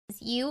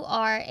You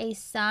are a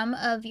sum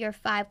of your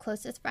 5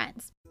 closest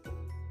friends.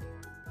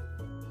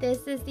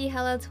 This is the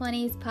Hello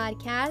 20s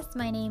podcast.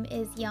 My name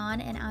is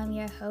Jan and I'm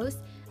your host.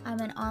 I'm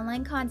an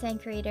online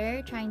content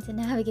creator trying to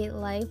navigate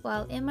life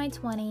while in my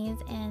 20s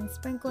and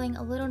sprinkling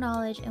a little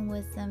knowledge and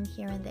wisdom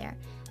here and there.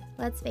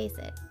 Let's face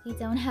it, we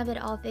don't have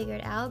it all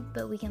figured out,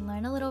 but we can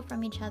learn a little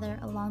from each other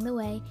along the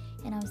way,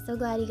 and I'm so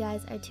glad you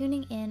guys are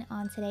tuning in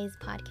on today's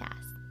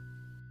podcast.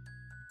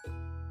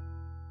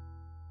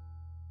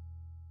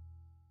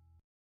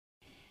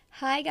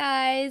 Hi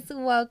guys,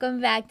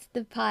 welcome back to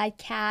the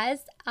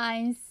podcast.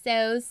 I'm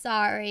so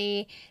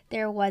sorry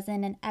there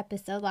wasn't an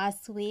episode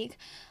last week.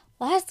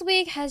 Last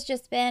week has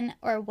just been,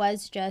 or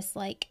was just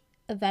like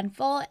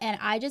eventful, and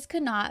I just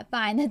could not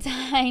find the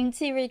time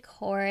to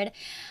record.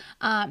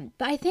 But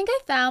I think I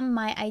found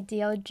my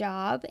ideal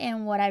job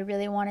and what I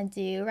really want to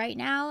do right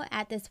now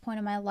at this point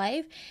in my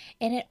life,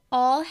 and it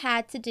all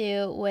had to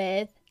do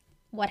with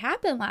what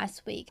happened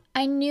last week.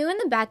 I knew in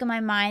the back of my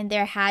mind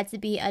there had to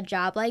be a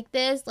job like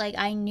this. Like,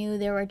 I knew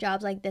there were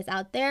jobs like this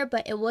out there,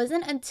 but it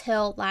wasn't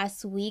until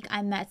last week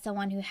I met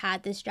someone who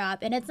had this job.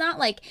 And it's not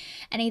like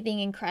anything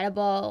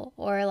incredible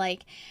or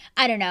like,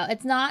 I don't know,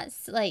 it's not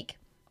like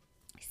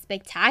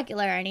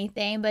spectacular or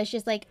anything, but it's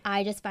just like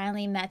I just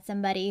finally met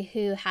somebody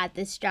who had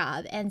this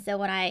job. And so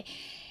when I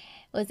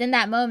was in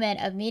that moment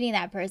of meeting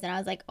that person, I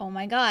was like, oh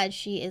my God,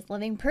 she is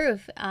living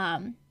proof.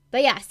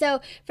 But yeah,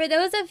 so for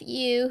those of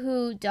you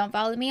who don't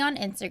follow me on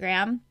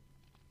Instagram,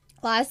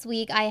 last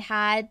week I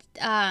had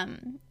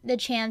the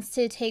chance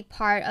to take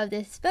part of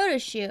this photo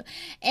shoot.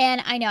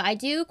 And I know I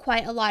do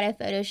quite a lot of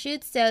photo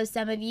shoots, so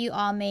some of you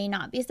all may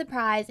not be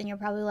surprised and you're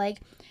probably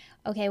like,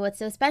 okay, what's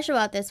so special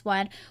about this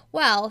one?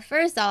 Well,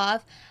 first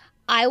off,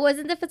 I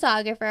wasn't the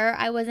photographer.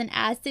 I wasn't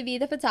asked to be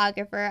the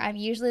photographer. I'm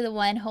usually the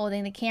one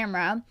holding the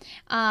camera.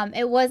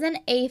 It wasn't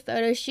a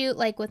photo shoot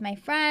like with my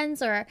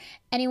friends or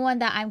anyone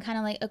that I'm kind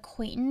of like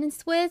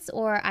acquaintance with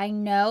or I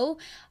know.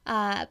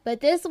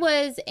 But this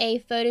was a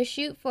photo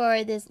shoot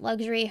for this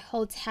luxury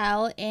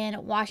hotel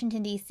in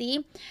Washington,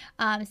 D.C.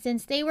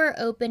 Since they were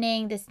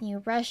opening this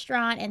new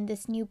restaurant and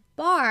this new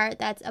bar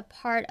that's a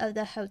part of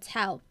the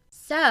hotel.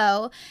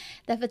 So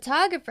the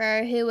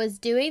photographer who was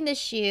doing the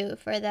shoot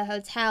for the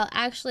hotel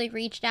actually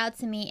reached out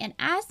to me and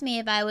asked me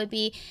if I would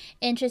be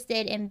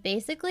interested in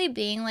basically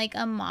being like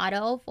a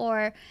model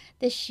for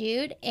the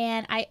shoot.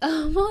 And I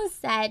almost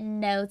said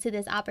no to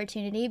this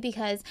opportunity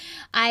because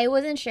I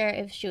wasn't sure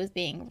if she was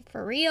being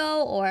for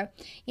real or,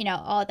 you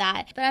know, all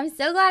that. But I'm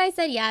so glad I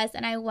said yes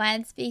and I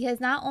went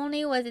because not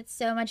only was it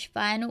so much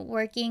fun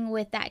working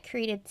with that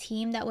creative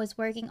team that was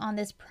working on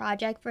this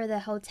project for the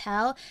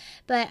hotel,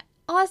 but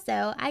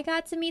also, I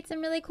got to meet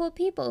some really cool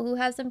people who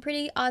have some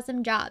pretty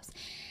awesome jobs.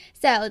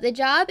 So the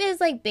job is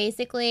like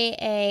basically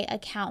a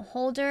account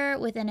holder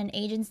within an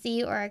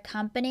agency or a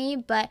company,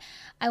 but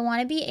I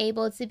want to be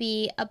able to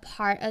be a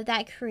part of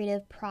that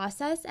creative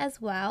process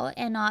as well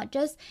and not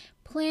just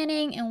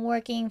planning and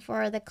working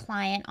for the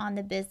client on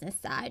the business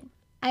side.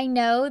 I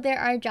know there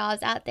are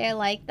jobs out there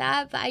like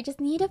that, but I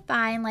just need to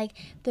find like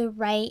the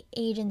right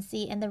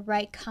agency and the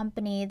right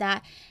company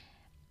that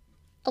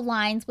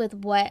aligns with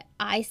what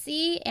I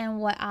see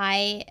and what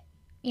I,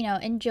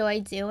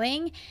 enjoy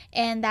doing,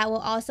 and that will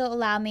also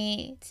allow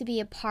me to be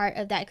a part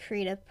of that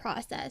creative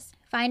process.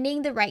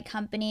 Finding the right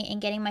company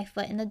and getting my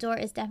foot in the door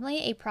is definitely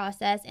a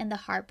process and the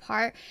hard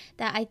part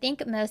that I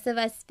think most of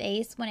us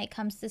face when it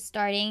comes to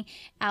starting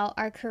out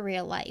our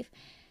career life.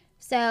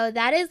 So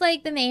that is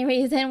like the main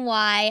reason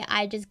why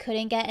I just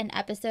couldn't get an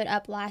episode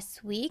up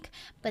last week.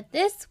 But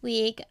this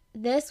week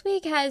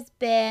has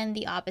been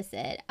the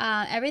opposite.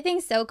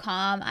 Everything's so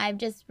calm. I've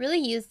just really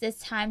used this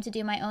time to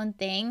do my own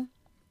thing.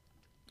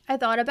 I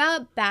thought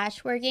about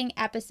batch working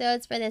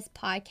episodes for this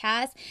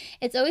podcast.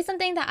 It's always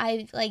something that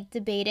I've like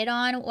debated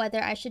on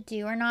whether I should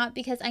do or not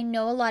because I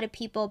know a lot of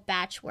people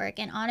batch work,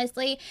 and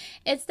honestly,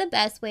 it's the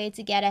best way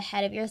to get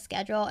ahead of your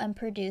schedule and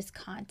produce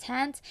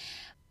content.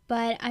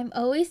 But I'm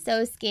always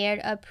so scared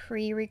of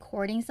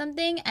pre-recording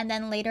something and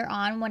then later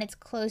on when it's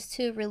close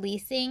to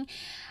releasing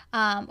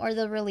or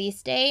the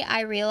release date,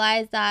 I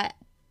realize that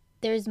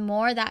there's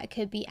more that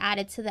could be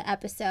added to the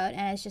episode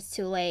and it's just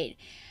too late.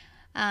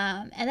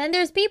 And then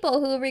there's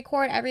people who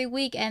record every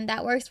week and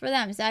that works for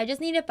them. So I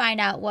just need to find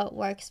out what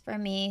works for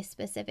me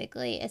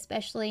specifically,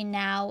 especially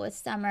now with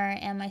summer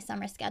and my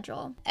summer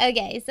schedule.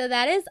 Okay, so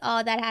that is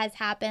all that has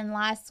happened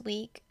last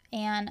week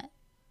and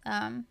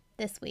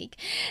this week.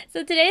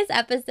 So today's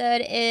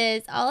episode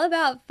is all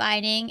about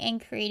finding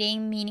and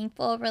creating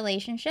meaningful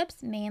relationships,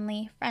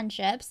 mainly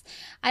friendships.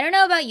 I don't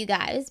know about you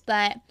guys,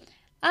 but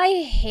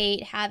I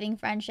hate having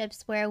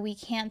friendships where we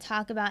can't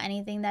talk about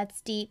anything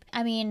that's deep.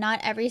 I mean, not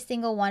every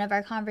single one of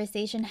our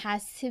conversation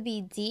has to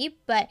be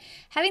deep, but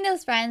having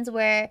those friends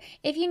where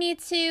if you need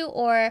to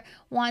or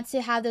want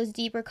to have those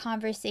deeper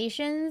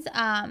conversations,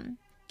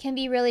 can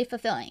be really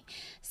fulfilling.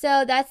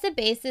 So that's the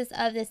basis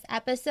of this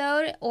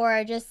episode,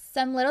 or just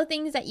some little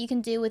things that you can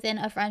do within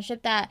a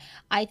friendship that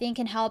I think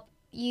can help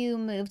you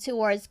move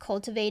towards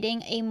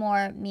cultivating a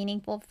more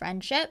meaningful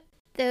friendship.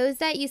 Those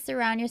that you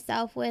surround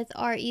yourself with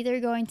are either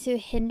going to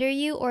hinder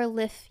you or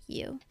lift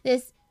you.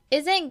 This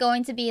isn't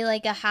going to be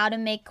like a how to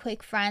make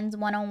quick friends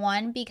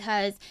one-on-one,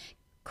 because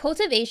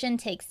cultivation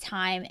takes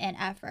time and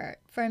effort.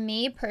 For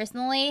me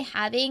personally,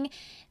 having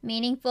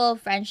meaningful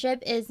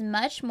friendship is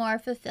much more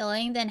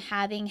fulfilling than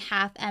having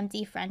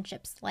half-empty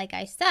friendships, like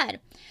I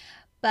said.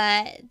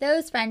 But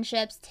those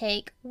friendships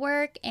take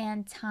work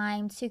and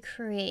time to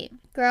create.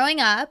 Growing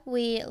up,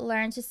 we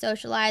learn to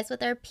socialize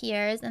with our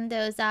peers and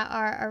those that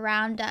are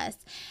around us.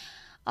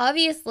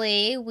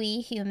 Obviously, we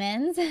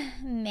humans,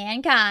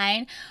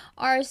 mankind,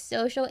 are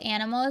social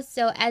animals,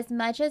 so as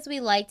much as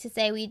we like to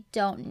say we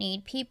don't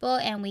need people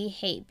and we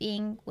hate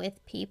being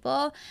with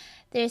people,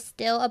 there's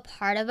still a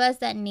part of us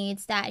that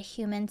needs that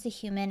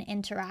human-to-human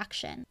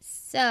interaction.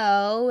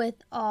 So, with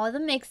all the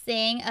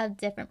mixing of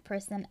different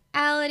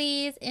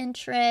personalities,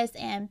 interests,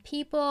 and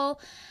people,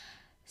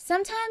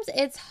 sometimes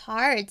it's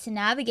hard to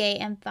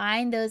navigate and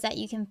find those that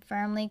you can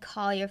firmly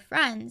call your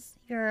friends,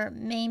 your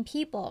main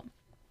people.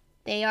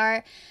 They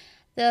are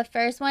the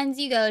first ones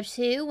you go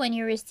to when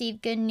you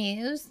receive good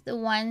news, the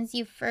ones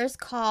you first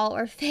call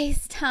or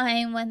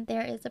FaceTime when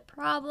there is a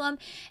problem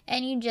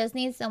and you just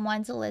need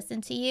someone to listen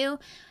to you,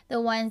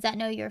 the ones that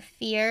know your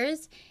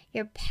fears,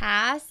 your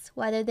past,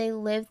 whether they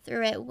lived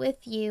through it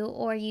with you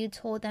or you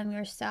told them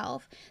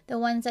yourself, the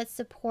ones that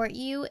support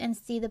you and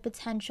see the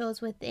potentials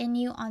within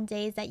you on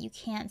days that you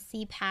can't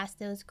see past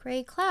those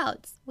gray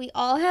clouds. We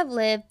all have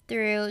lived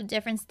through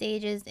different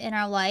stages in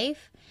our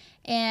life,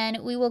 and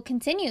we will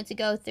continue to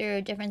go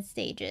through different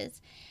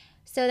stages.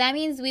 So that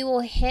means we will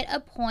hit a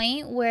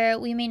point where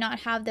we may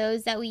not have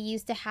those that we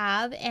used to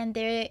have, and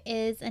there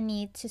is a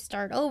need to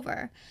start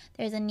over.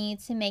 There's a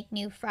need to make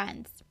new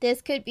friends.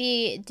 This could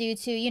be due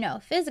to,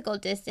 physical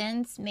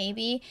distance.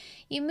 Maybe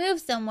you move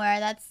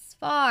somewhere that's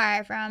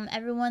far from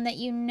everyone that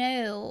you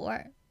knew,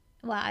 or,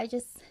 well, I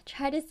just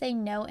try to say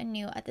no and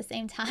new at the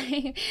same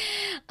time.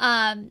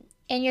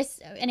 And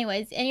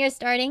you're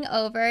starting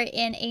over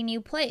in a new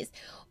place,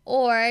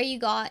 or you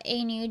got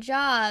a new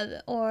job,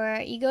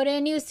 or you go to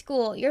a new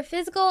school. Your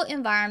physical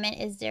environment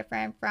is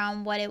different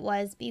from what it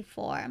was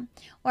before.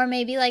 Or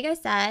maybe, like I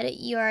said,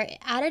 you're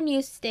at a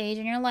new stage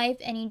in your life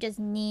and you just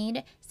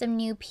need some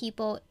new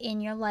people in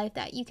your life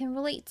that you can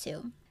relate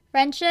to.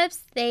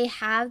 Friendships, they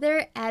have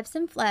their ebbs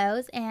and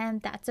flows,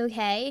 and that's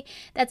okay.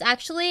 That's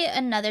actually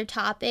another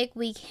topic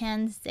we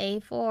can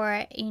say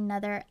for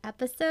another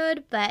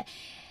episode, but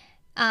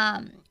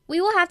we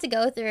will have to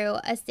go through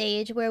a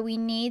stage where we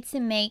need to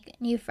make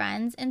new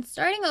friends, and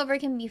starting over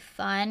can be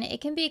fun.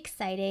 It can be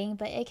exciting,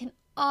 but it can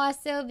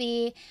also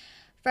be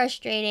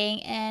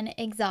frustrating and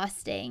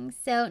exhausting.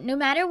 So no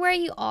matter where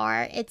you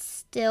are, it's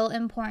still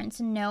important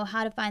to know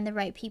how to find the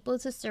right people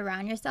to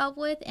surround yourself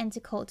with and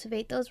to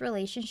cultivate those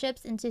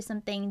relationships into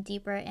something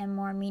deeper and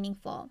more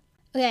meaningful.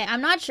 Okay,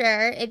 I'm not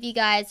sure if you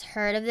guys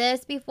heard of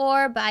this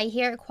before, but I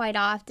hear it quite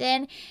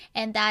often,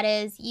 and that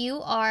is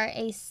you are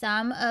a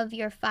sum of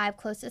your 5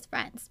 closest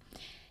friends.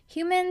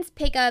 Humans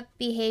pick up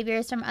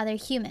behaviors from other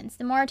humans.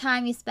 The more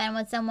time you spend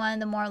with someone,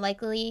 the more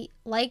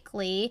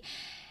likely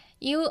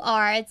you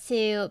are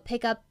to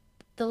pick up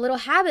the little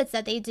habits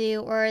that they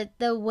do or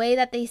the way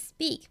that they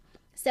speak.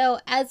 So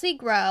as we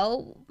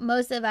grow,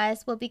 most of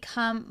us will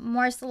become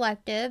more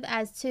selective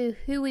as to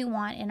who we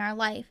want in our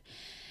life.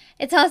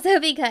 It's also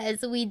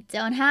because we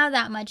don't have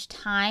that much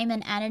time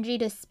and energy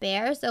to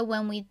spare. So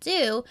when we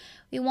do,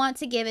 we want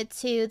to give it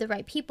to the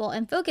right people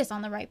and focus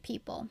on the right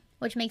people,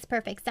 which makes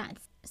perfect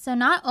sense. So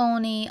not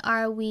only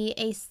are we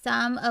a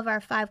sum of our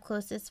 5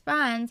 closest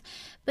friends,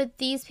 but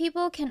these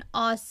people can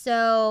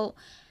also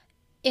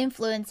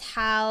influence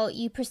how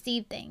you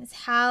perceive things,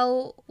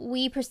 how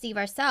we perceive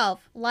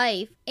ourselves,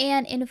 life,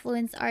 and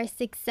influence our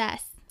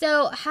success.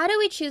 So how do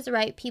we choose the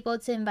right people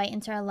to invite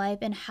into our life,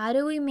 and how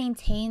do we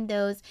maintain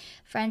those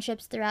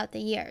friendships throughout the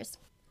years?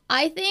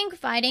 I think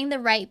finding the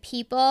right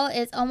people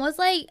is almost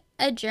like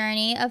a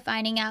journey of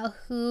finding out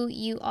who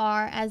you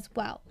are as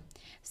well.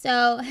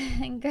 So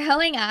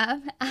growing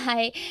up,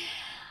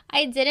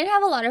 I didn't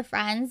have a lot of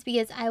friends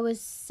because I was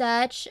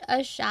such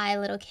a shy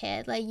little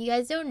kid. Like, you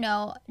guys don't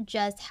know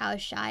just how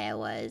shy I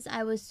was.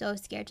 I was so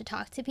scared to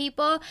talk to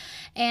people,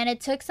 and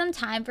it took some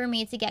time for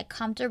me to get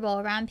comfortable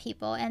around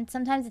people, and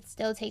sometimes it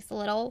still takes a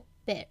little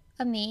bit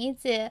of me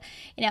to,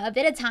 a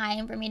bit of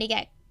time for me to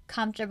get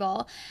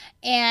comfortable.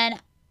 And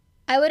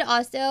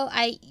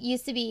I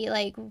used to be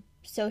like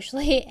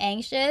socially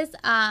anxious,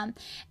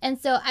 and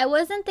so I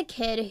wasn't the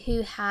kid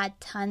who had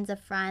tons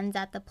of friends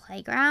at the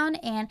playground,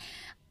 and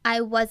I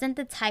wasn't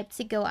the type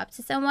to go up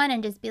to someone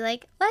and just be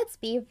like, let's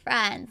be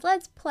friends,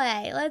 let's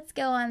play, let's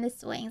go on the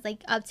swings,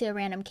 like up to a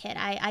random kid.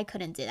 I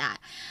couldn't do that.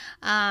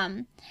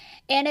 And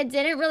it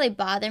didn't really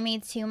bother me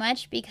too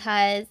much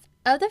because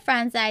of the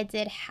friends that I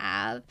did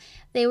have.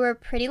 They were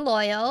pretty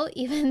loyal,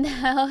 even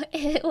though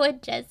it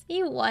would just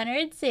be 1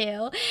 or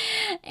 2.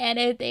 And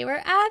if they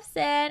were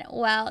absent,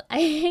 well,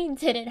 I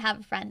didn't have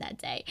a friend that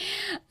day.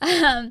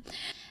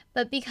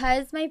 But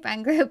because my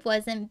friend group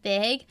wasn't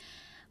big,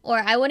 or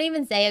I wouldn't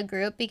even say a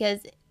group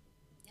because,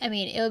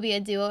 it would be a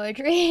duo or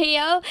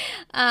trio.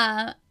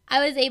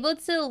 I was able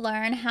to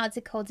learn how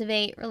to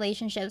cultivate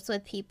relationships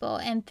with people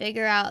and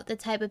figure out the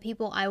type of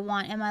people I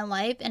want in my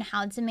life and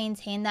how to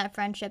maintain that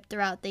friendship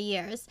throughout the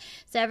years.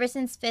 So ever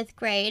since 5th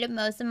grade,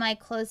 most of my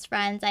close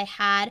friends I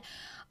had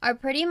are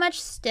pretty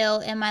much still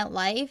in my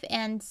life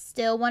and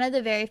still one of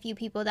the very few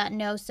people that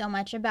know so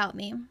much about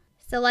me.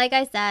 So like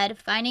I said,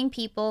 finding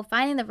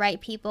the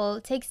right people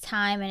takes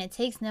time, and it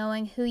takes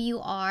knowing who you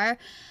are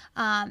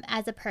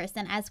as a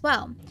person as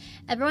well.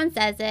 Everyone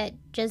says it,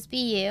 just be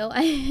you.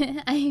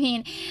 I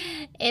mean,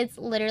 it's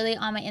literally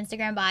on my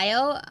Instagram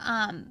bio.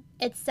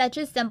 It's such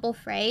a simple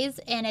phrase,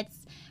 and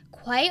it's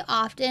quite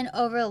often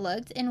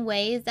overlooked in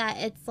ways that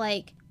it's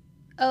like,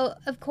 oh,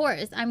 of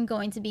course, I'm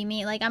going to be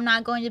me. Like, I'm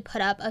not going to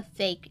put up a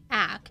fake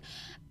act.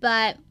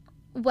 But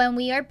when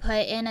we are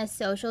put in a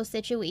social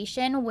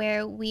situation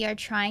where we are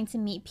trying to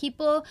meet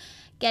people,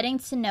 getting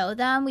to know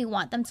them, we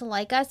want them to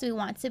like us, we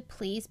want to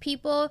please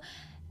people.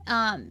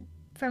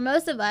 For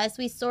most of us,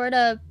 we sort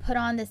of put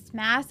on this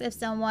mask of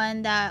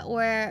someone that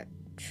we're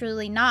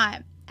truly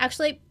not.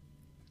 Actually,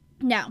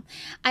 no,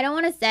 I don't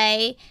want to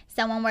say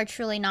someone we're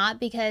truly not,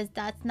 because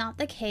that's not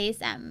the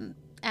case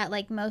at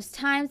like most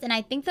times. And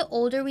I think the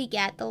older we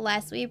get, the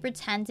less we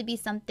pretend to be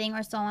something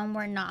or someone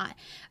we're not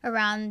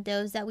around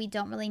those that we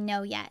don't really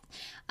know yet.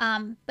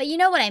 But you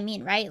know what I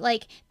mean, right?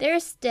 Like,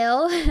 there's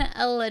still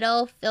a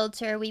little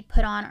filter we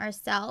put on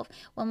ourselves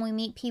when we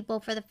meet people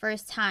for the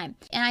first time.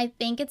 And I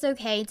think it's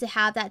okay to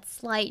have that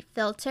slight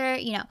filter,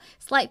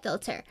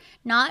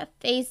 not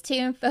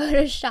Facetune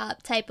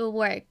Photoshop type of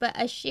work, but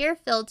a sheer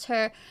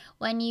filter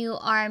when you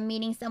are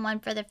meeting someone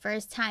for the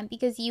first time,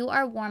 because you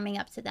are warming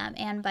up to them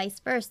and vice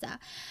versa.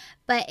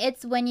 But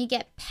it's when you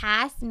get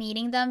past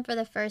meeting them for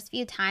the first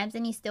few times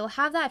and you still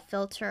have that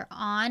filter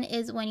on,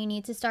 is when you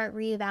need to start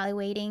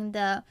reevaluating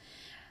the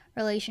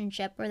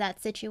relationship or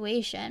that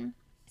situation.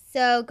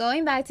 So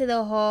going back to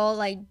the whole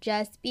like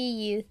just be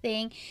you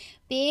thing,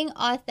 being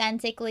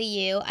authentically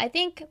you, I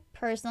think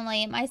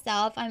personally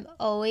myself, I'm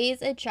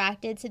always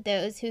attracted to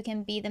those who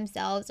can be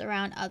themselves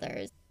around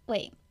others.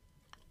 Wait,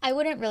 I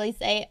wouldn't really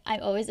say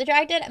I'm always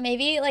attracted.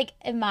 Maybe like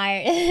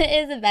admire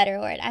is a better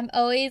word. I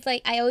always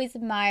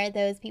admire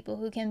those people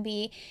who can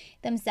be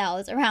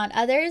themselves around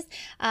others,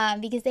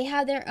 because they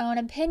have their own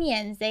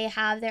opinions, they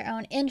have their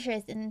own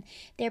interests and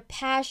their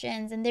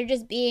passions, and they're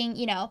just being,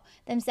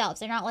 themselves.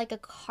 They're not like a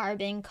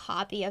carbon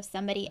copy of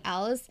somebody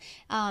else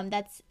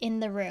that's in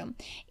the room.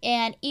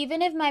 And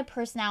even if my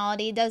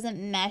personality doesn't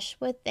mesh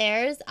with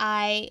theirs,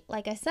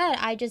 like I said,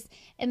 I just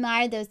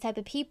admire those type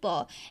of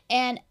people.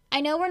 And I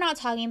know we're not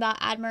talking about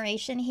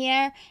admiration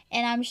here,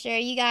 and I'm sure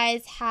you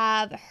guys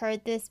have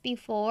heard this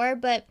before,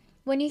 but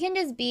when you can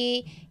just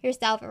be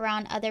yourself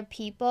around other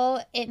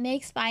people, it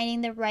makes finding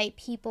the right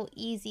people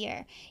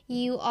easier.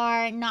 You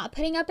are not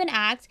putting up an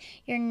act.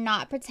 You're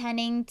not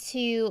pretending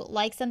to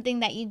like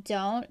something that you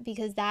don't,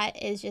 because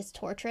that is just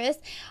torturous.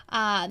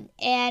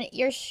 And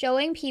you're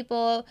showing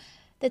people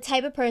the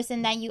type of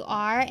person that you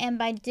are, and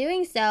by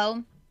doing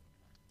so,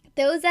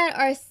 those that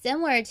are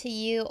similar to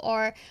you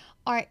or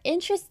are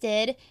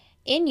interested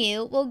in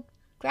you will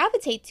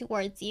gravitate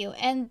towards you,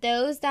 and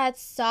those that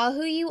saw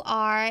who you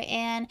are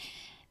and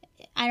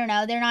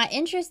they're not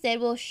interested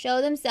will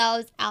show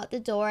themselves out the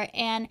door.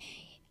 And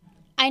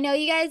I know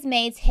you guys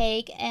may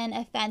take an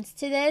offense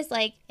to this,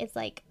 like it's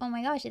like, oh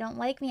my gosh, they don't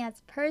like me as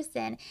a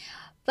person,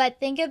 but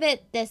think of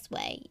it this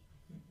way: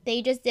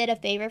 they just did a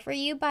favor for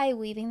you by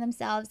weaving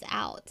themselves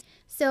out.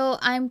 So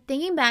I'm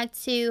thinking back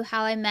to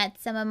how I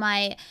met some of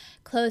my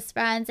close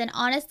friends, and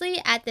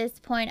honestly, at this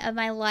point of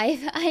my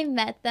life, I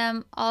met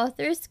them all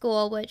through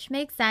school, which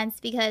makes sense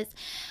because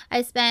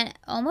I spent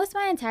almost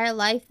my entire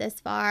life this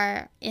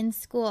far in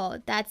school.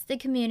 That's the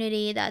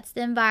community, that's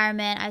the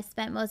environment I've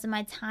spent most of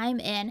my time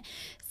in.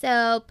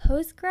 So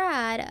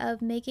post-grad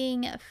of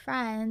making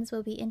friends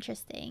will be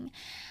interesting.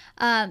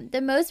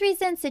 The most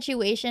recent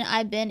situation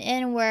I've been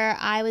in where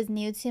I was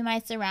new to my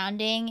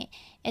surrounding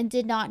and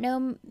did not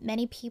know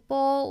many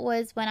people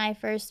was when I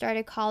first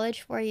started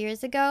college 4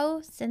 years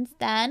ago. Since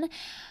then,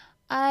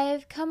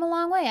 I've come a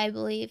long way, I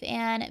believe,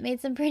 and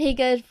made some pretty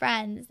good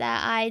friends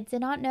that I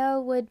did not know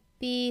would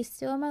be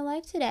still in my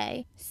life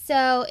today.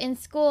 So in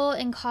school,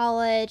 in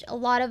college, a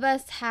lot of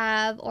us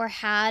have or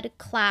had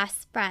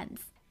class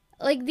friends.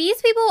 Like,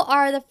 these people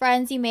are the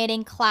friends you made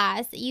in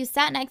class. You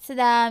sat next to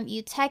them,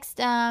 you text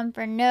them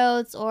for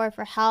notes or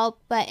for help,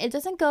 but it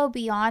doesn't go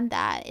beyond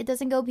that. It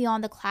doesn't go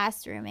beyond the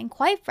classroom. And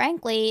quite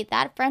frankly,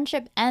 that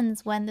friendship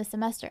ends when the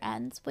semester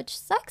ends, which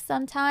sucks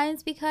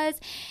sometimes because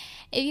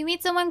if you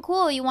meet someone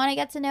cool, you want to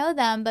get to know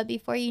them, but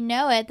before you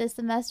know it, the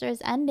semester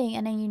is ending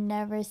and then you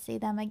never see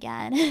them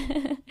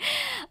again.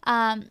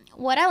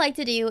 What I like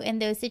to do in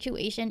those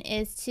situations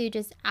is to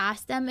just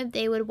ask them if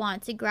they would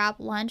want to grab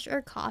lunch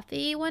or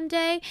coffee one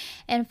day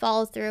and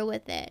follow through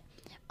with it.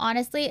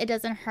 Honestly, it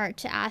doesn't hurt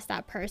to ask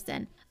that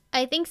person.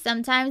 I think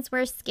sometimes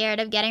we're scared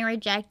of getting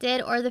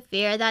rejected or the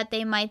fear that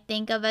they might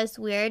think of us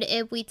weird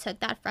if we took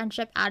that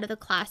friendship out of the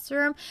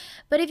classroom.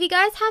 But if you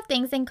guys have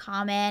things in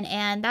common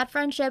and that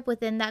friendship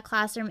within that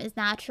classroom is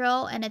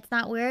natural and it's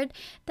not weird,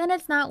 then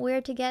it's not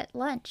weird to get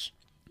lunch.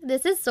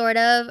 This is sort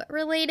of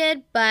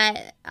related,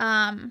 but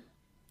I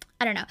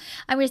don't know.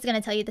 I'm just going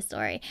to tell you the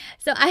story.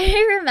 So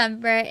I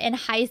remember in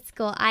high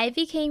school, I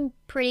became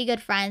pretty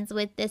good friends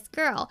with this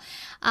girl.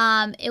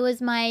 It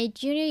was my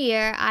junior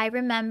year. I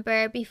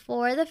remember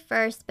before the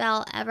first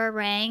bell ever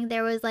rang,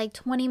 there was like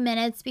 20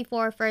 minutes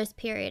before first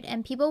period,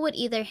 and people would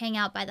either hang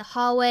out by the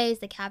hallways,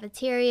 the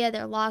cafeteria,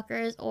 their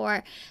lockers,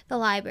 or the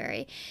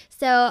library.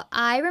 So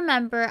I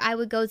remember I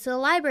would go to the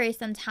library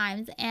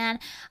sometimes, and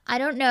I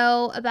don't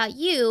know about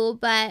you,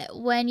 but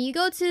when you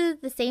go to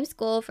the same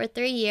school for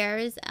 3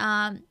 years,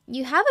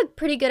 you have a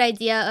pretty good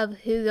idea of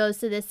who goes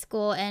to this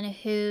school and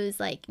who's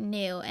like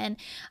new. And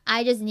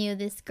I just knew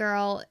this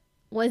girl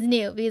was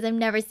new because I've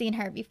never seen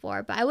her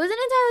before, but I wasn't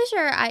entirely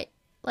sure.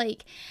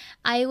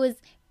 I was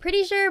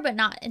pretty sure, but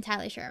not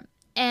entirely sure.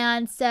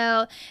 And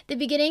so the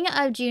beginning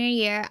of junior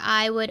year,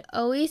 I would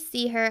always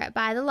see her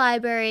by the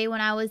library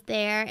when I was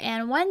there.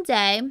 And one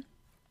day,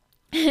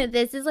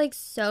 this is like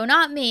so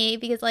not me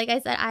because like I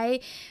said,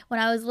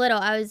 when I was little,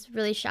 I was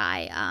really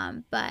shy.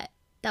 But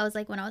that was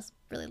like when I was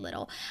really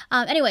little.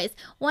 Anyways,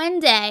 one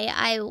day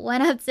I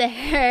went up to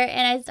her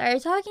and I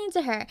started talking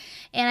to her,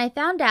 and I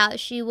found out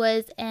she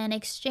was an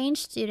exchange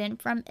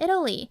student from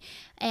Italy.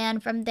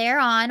 And from there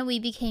on, we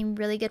became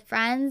really good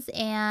friends.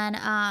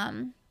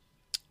 And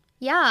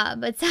yeah,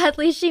 but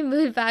sadly, she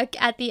moved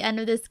back at the end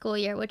of the school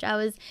year, which I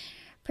was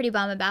pretty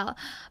bummed about.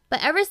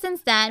 But ever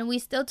since then, we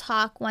still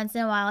talk once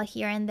in a while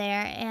here and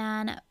there.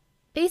 And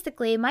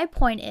basically, my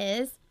point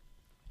is,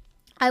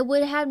 I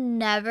would have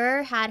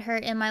never had her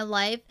in my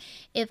life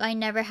if I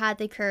never had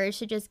the courage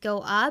to just go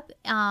up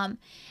and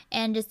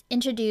just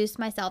introduce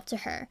myself to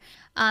her.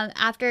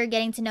 After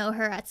getting to know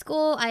her at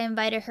school, I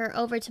invited her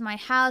over to my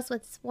house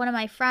with one of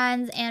my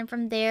friends, and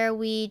from there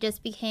we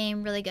just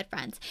became really good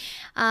friends.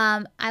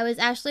 I was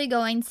actually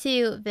going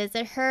to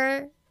visit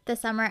her the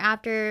summer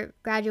after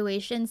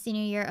graduation,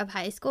 senior year of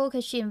high school,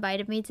 because she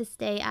invited me to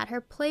stay at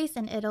her place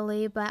in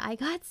Italy, but I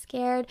got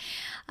scared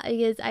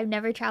because I've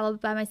never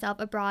traveled by myself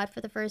abroad for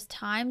the first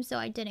time, so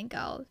I didn't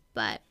go,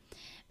 but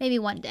maybe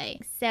one day.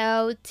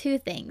 So 2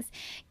 things.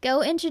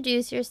 Go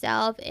introduce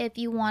yourself if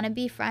you want to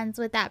be friends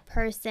with that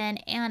person,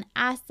 and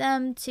ask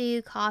them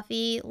to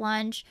coffee,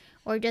 lunch,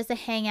 or just a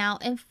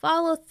hangout, and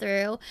follow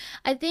through.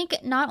 I think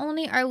not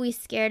only are we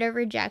scared of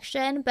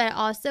rejection, but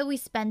also we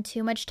spend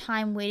too much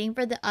time waiting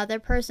for the other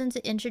person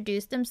to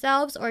introduce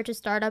themselves or to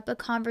start up a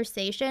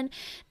conversation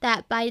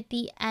that by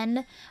the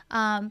end,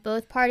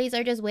 both parties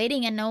are just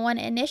waiting and no one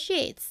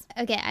initiates.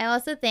 Okay, I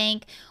also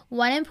think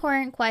one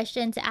important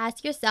question to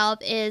ask yourself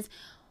is,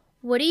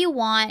 what do you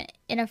want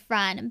in a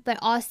friend? But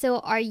also,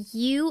 are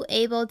you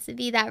able to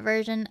be that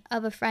version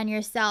of a friend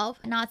yourself?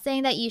 Not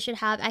saying that you should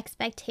have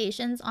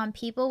expectations on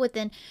people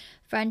within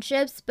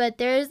friendships, but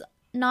there's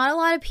not a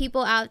lot of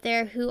people out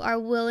there who are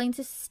willing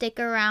to stick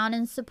around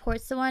and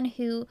support someone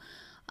who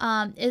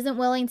isn't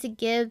willing to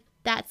give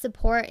that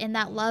support and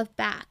that love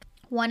back.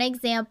 One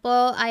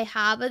example I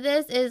have of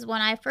this is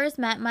when I first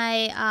met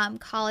my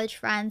college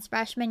friends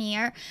freshman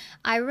year.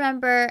 I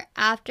remember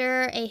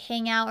after a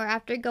hangout or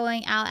after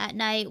going out at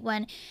night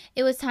when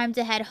it was time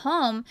to head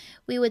home,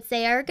 we would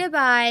say our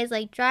goodbyes,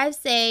 like drive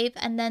safe,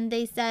 and then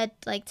they said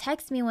like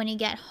text me when you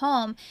get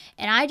home.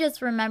 And I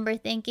just remember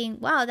thinking,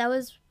 wow, that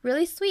was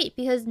really sweet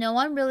because no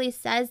one really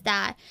says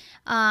that.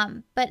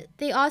 But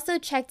they also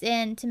checked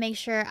in to make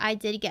sure I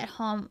did get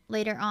home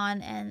later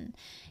on, and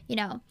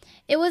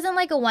it wasn't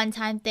like a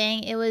one-time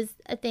thing. It was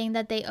a thing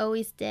that they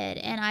always did,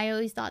 and I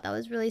always thought that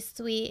was really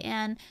sweet,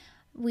 and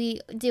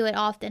we do it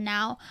often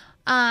now.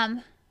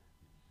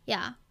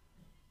 Yeah,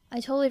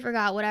 I totally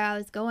forgot what I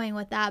was going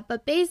with that,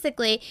 but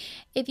basically,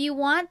 if you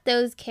want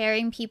those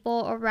caring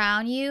people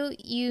around you,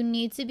 you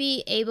need to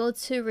be able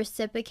to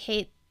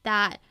reciprocate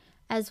that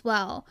as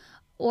well.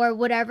 Or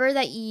whatever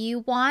that you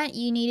want,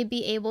 you need to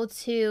be able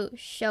to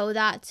show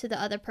that to the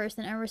other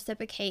person and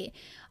reciprocate.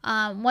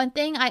 One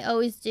thing I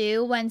always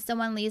do when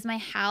someone leaves my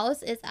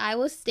house is I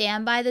will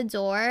stand by the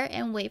door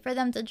and wait for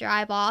them to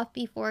drive off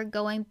before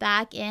going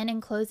back in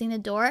and closing the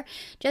door,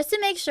 just to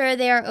make sure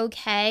they are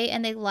okay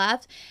and they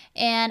left.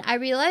 And I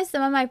realize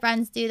some of my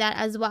friends do that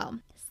as well.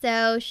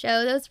 So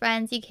show those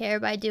friends you care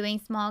by doing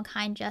small,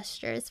 kind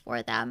gestures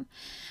for them.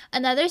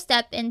 Another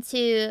step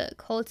into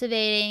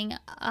cultivating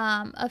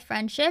a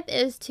friendship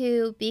is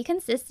to be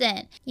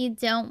consistent. You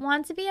don't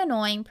want to be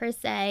annoying per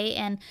se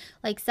and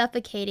like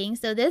suffocating.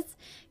 So this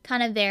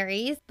kind of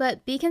varies,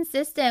 but be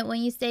consistent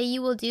when you say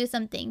you will do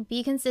something.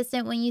 Be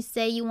consistent when you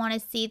say you want to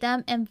see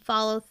them and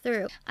follow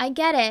through. I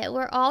get it.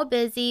 We're all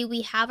busy.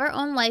 We have our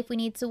own life we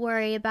need to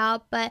worry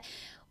about, but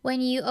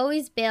when you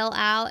always bail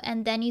out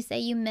and then you say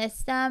you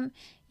miss them,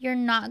 you're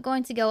not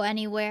going to go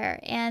anywhere.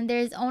 And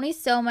there's only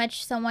so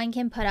much someone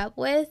can put up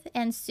with,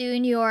 and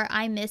soon your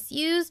I miss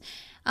yous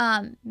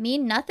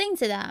mean nothing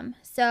to them.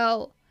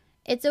 So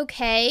It's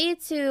okay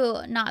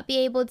to not be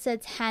able to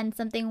attend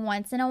something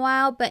once in a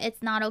while, but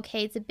it's not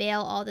okay to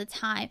bail all the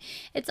time.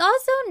 It's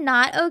also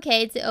not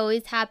okay to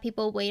always have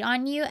people wait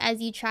on you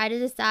as you try to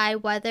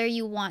decide whether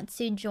you want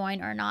to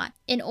join or not.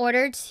 In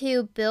order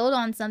to build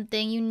on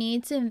something, you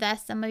need to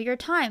invest some of your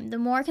time. The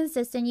more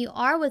consistent you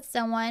are with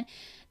someone,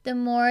 the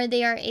more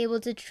they are able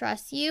to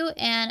trust you,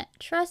 and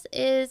trust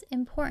is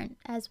important,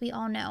 as we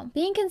all know.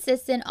 Being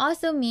consistent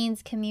also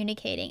means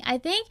communicating. I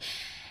think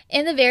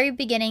in the very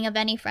beginning of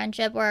any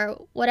friendship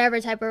or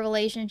whatever type of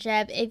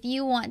relationship, if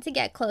you want to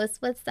get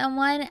close with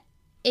someone,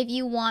 if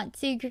you want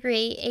to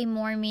create a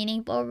more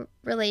meaningful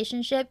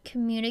relationship,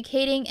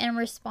 communicating and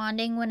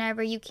responding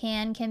whenever you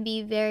can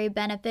be very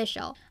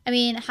beneficial. I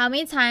mean, how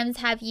many times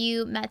have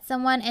you met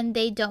someone and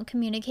they don't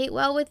communicate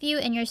well with you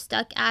and you're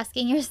stuck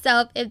asking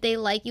yourself if they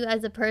like you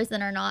as a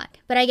person or not?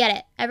 But I get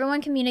it.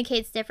 Everyone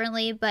communicates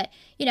differently, but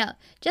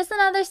just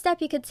another step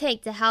you could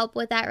take to help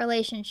with that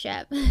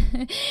relationship.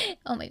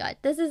 Oh my God,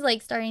 this is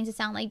like starting to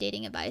sound like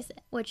dating advice,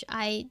 which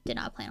I did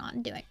not plan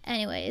on doing.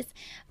 Anyways,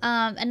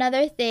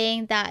 another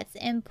thing that's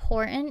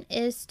important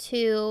is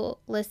to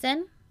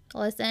listen,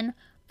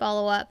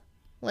 follow up,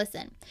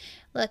 listen.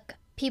 Look,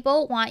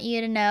 people want you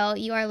to know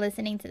you are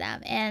listening to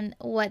them and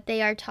what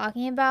they are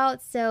talking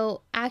about.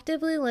 So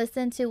actively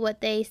listen to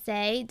what they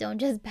say. Don't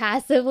just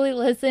passively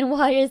listen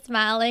while you're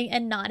smiling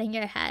and nodding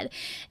your head,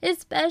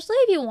 especially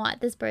if you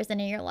want this person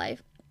in your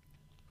life.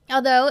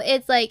 Although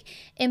it's like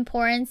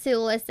important to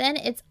listen,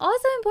 it's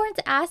also important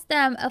to ask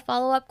them a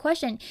follow-up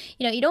question.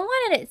 You don't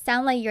want it to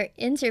sound like you're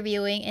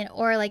interviewing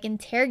or like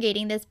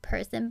interrogating this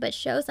person, but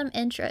show some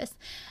interest.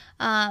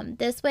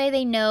 This way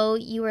they know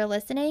you are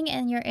listening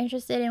and you're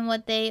interested in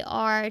what they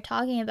are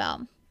talking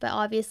about. But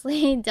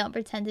obviously, don't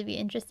pretend to be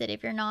interested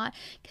if you're not,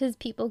 because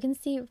people can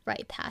see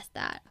right past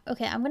that.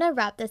 Okay, I'm going to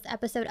wrap this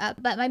episode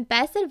up. But my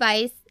best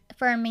advice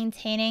for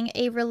maintaining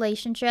a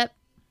relationship,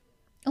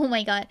 oh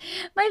my God,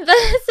 my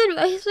best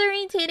advice for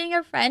maintaining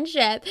a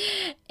friendship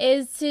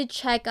is to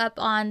check up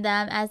on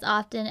them as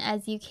often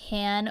as you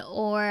can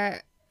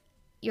or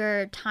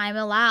your time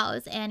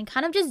allows, and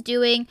kind of just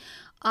doing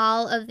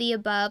all of the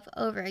above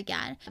over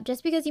again.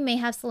 Just because you may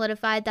have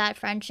solidified that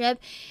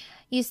friendship,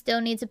 you still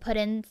need to put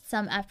in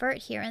some effort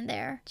here and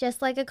there.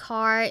 Just like a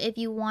car, if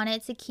you want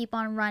it to keep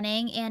on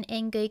running and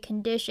in good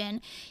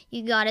condition,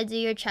 you gotta do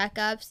your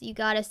checkups, you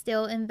gotta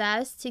still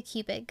invest to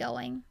keep it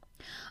going.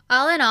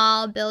 All in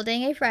all,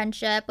 building a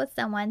friendship with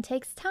someone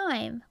takes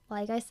time,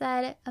 like I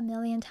said a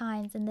million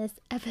times in this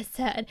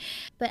episode.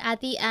 But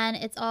at the end,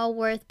 it's all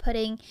worth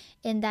putting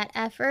in that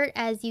effort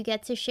as you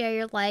get to share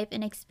your life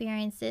and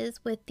experiences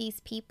with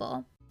these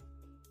people.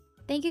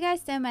 Thank you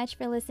guys so much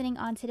for listening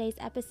on today's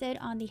episode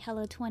on the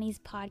Hello 20s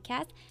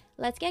podcast.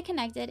 Let's get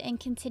connected and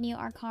continue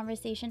our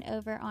conversation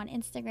over on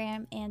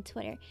Instagram and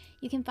Twitter.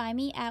 You can find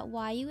me at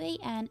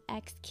YUANXQIU.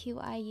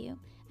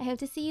 I hope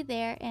to see you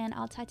there, and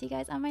I'll talk to you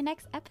guys on my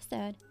next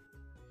episode.